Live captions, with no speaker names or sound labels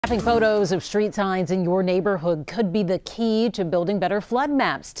Having photos of street signs in your neighborhood could be the key to building better flood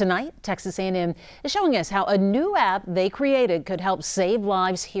maps. Tonight, Texas A&M is showing us how a new app they created could help save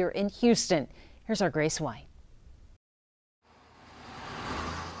lives here in Houston. Here's our Grace White.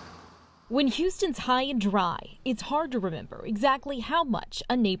 When Houston's high and dry, it's hard to remember exactly how much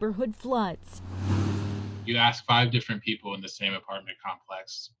a neighborhood floods. You ask 5 different people in the same apartment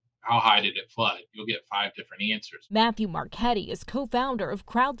complex, how high did it flood? You'll get 5 different answers. Matthew Marchetti is co-founder of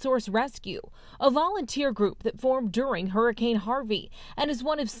Crowdsource Rescue, a volunteer group that formed during Hurricane Harvey and is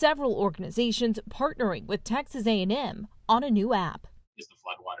one of several organizations partnering with Texas A&M on a new app. Is the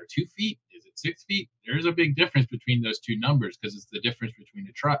floodwater 2 feet? Is it 6 feet? There's a big difference between those two numbers because it's the difference between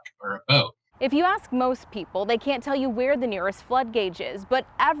a truck or a boat. If you ask most people, they can't tell you where the nearest flood gauge is, but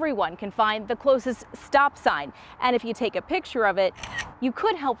everyone can find the closest stop sign. And if you take a picture of it, you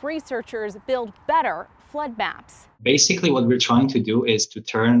could help researchers build better flood maps. Basically, what we're trying to do is to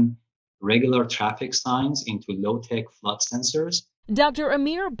turn regular traffic signs into low-tech flood sensors. Dr.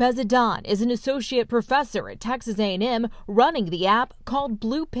 Amir Bezadan is an associate professor at Texas A&M running the app called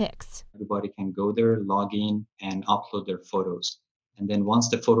BluePix. Everybody can go there, log in, and upload their photos. And then once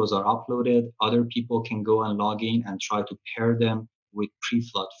the photos are uploaded, other people can go and log in and try to pair them with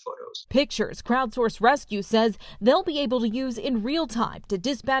pre-flood photos. Pictures Crowdsource Rescue says they'll be able to use in real time to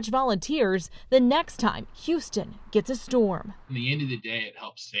dispatch volunteers the next time Houston gets a storm. At the end of the day, it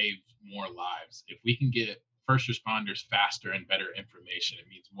helps save more lives. If we can get first responders faster and better information, it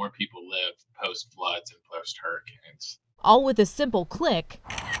means more people live post floods and post hurricanes. All with a simple click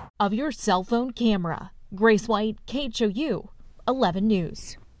of your cell phone camera. Grace White, KHOU 11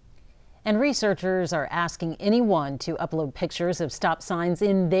 News. And researchers are asking anyone to upload pictures of stop signs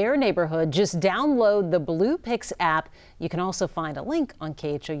in their neighborhood. Just download the BluePix app. You can also find a link on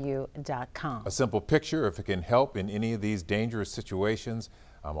KHOU.com. A simple picture, if it can help in any of these dangerous situations,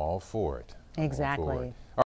 I'm all for it. Exactly.